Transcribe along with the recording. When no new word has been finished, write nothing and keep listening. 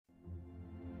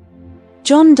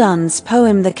John Donne's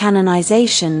poem The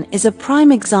Canonization is a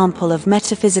prime example of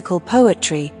metaphysical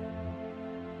poetry,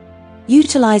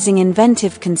 utilizing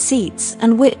inventive conceits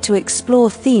and wit to explore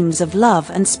themes of love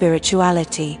and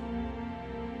spirituality.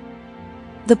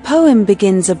 The poem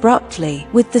begins abruptly,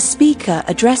 with the speaker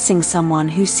addressing someone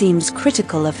who seems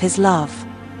critical of his love.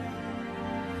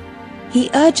 He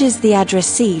urges the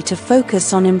addressee to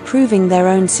focus on improving their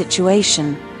own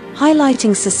situation,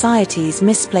 highlighting society's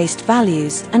misplaced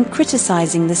values and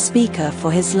criticizing the speaker for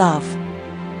his love.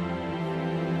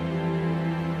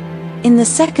 In the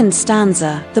second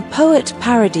stanza, the poet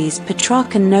parodies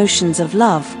Petrarchan notions of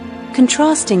love,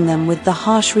 contrasting them with the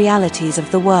harsh realities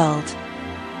of the world.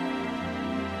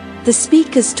 The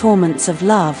speaker's torments of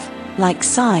love, like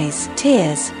sighs,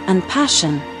 tears, and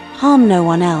passion, harm no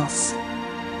one else.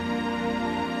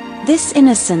 This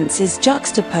innocence is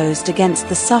juxtaposed against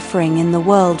the suffering in the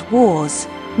world: wars,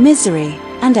 misery,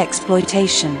 and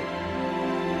exploitation.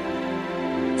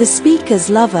 The speaker's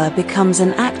lover becomes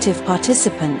an active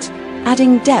participant,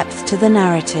 adding depth to the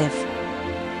narrative.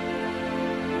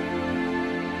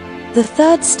 The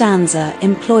third stanza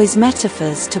employs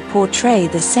metaphors to portray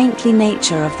the saintly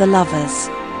nature of the lovers.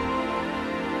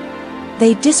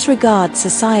 They disregard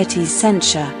society's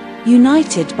censure,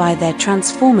 united by their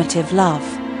transformative love.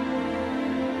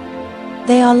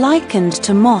 They are likened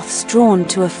to moths drawn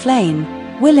to a flame,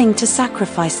 willing to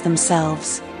sacrifice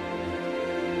themselves.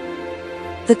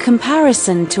 The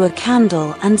comparison to a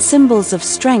candle and symbols of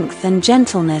strength and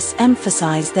gentleness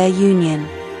emphasize their union.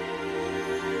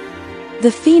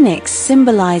 The phoenix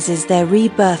symbolizes their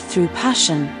rebirth through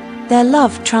passion, their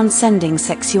love transcending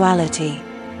sexuality.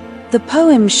 The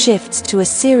poem shifts to a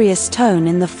serious tone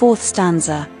in the fourth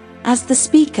stanza, as the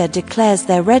speaker declares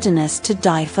their readiness to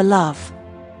die for love.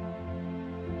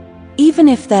 Even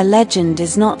if their legend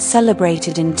is not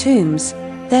celebrated in tombs,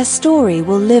 their story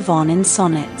will live on in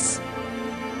sonnets.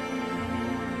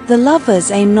 The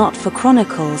lovers aim not for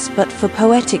chronicles but for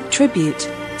poetic tribute,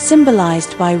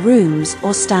 symbolized by rooms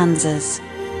or stanzas.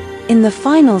 In the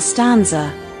final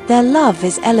stanza, their love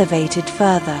is elevated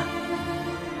further.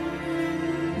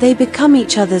 They become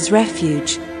each other's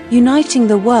refuge, uniting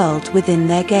the world within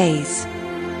their gaze.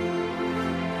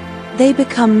 They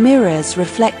become mirrors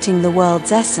reflecting the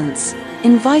world's essence,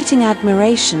 inviting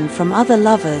admiration from other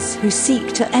lovers who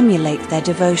seek to emulate their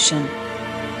devotion.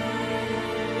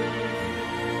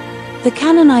 The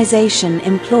canonization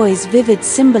employs vivid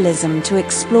symbolism to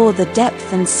explore the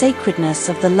depth and sacredness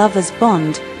of the lovers'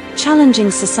 bond,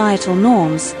 challenging societal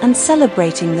norms and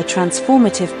celebrating the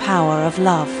transformative power of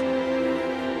love.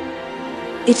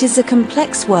 It is a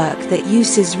complex work that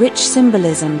uses rich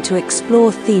symbolism to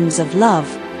explore themes of love,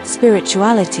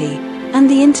 spirituality, and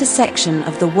the intersection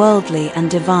of the worldly and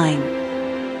divine.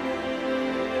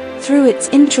 Through its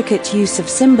intricate use of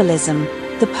symbolism,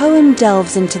 the poem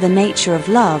delves into the nature of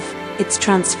love, its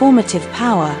transformative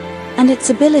power, and its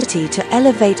ability to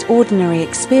elevate ordinary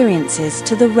experiences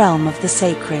to the realm of the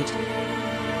sacred.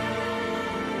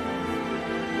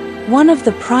 One of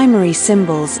the primary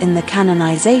symbols in the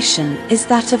canonization is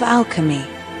that of alchemy.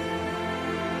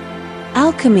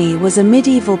 Alchemy was a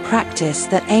medieval practice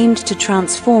that aimed to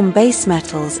transform base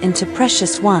metals into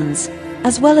precious ones,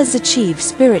 as well as achieve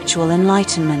spiritual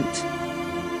enlightenment.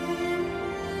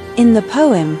 In the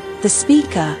poem, the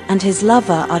speaker and his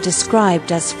lover are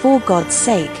described as "for God's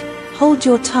sake, hold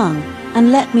your tongue,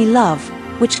 and let me love,"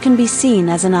 which can be seen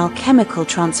as an alchemical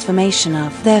transformation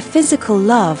of their physical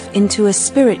love into a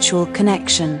spiritual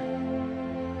connection.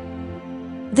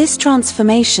 This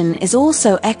transformation is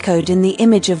also echoed in the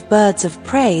image of birds of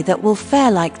prey that will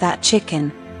fare like that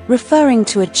chicken, referring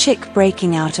to a chick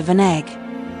breaking out of an egg.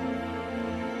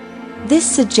 This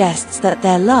suggests that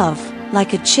their love,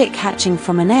 like a chick hatching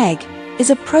from an egg, is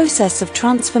a process of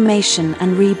transformation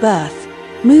and rebirth,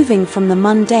 moving from the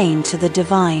mundane to the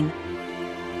divine.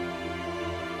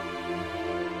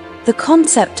 The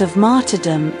concept of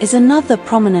martyrdom is another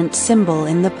prominent symbol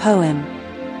in the poem.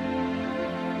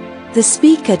 The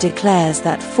speaker declares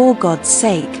that "for God's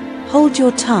sake, hold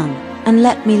your tongue, and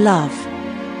let me love,"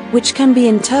 which can be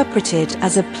interpreted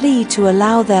as a plea to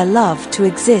allow their love to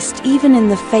exist even in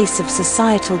the face of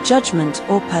societal judgment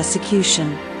or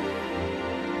persecution.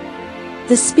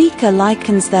 The speaker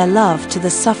likens their love to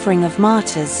the suffering of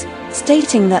martyrs,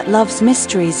 stating that love's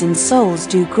mysteries in souls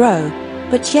do grow,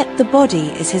 but yet the body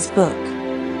is his book.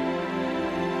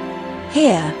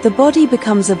 Here, the body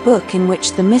becomes a book in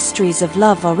which the mysteries of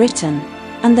love are written,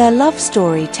 and their love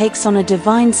story takes on a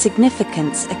divine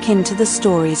significance akin to the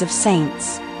stories of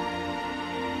saints.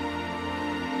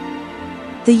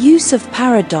 The use of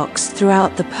paradox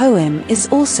throughout the poem is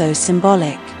also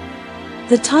symbolic.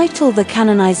 The title The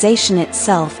Canonization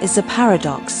itself is a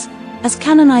paradox, as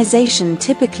canonization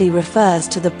typically refers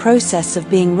to the process of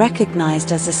being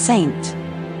recognized as a saint,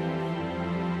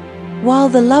 while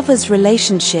the lover's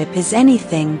relationship is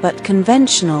anything but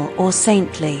conventional or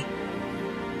saintly.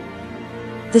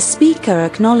 The speaker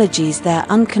acknowledges their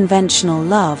unconventional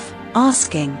love,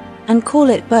 asking, and call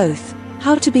it both,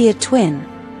 how to be a twin.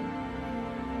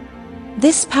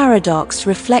 This paradox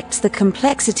reflects the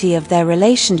complexity of their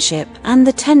relationship and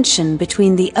the tension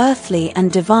between the earthly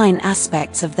and divine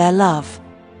aspects of their love.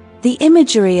 The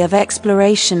imagery of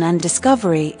exploration and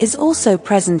discovery is also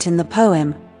present in the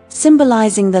poem,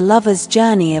 symbolizing the lovers'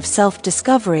 journey of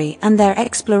self-discovery and their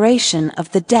exploration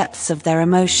of the depths of their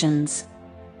emotions.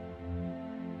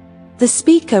 The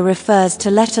speaker refers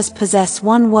to "let us possess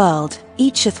one world,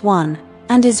 eacheth one,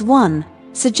 and is one,"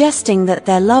 suggesting that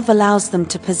their love allows them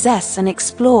to possess and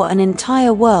explore an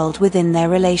entire world within their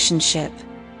relationship.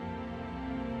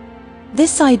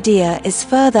 This idea is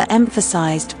further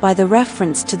emphasized by the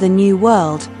reference to the New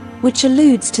World, which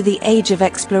alludes to the age of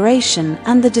exploration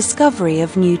and the discovery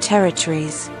of new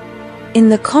territories. In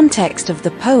the context of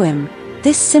the poem,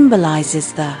 this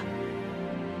symbolizes the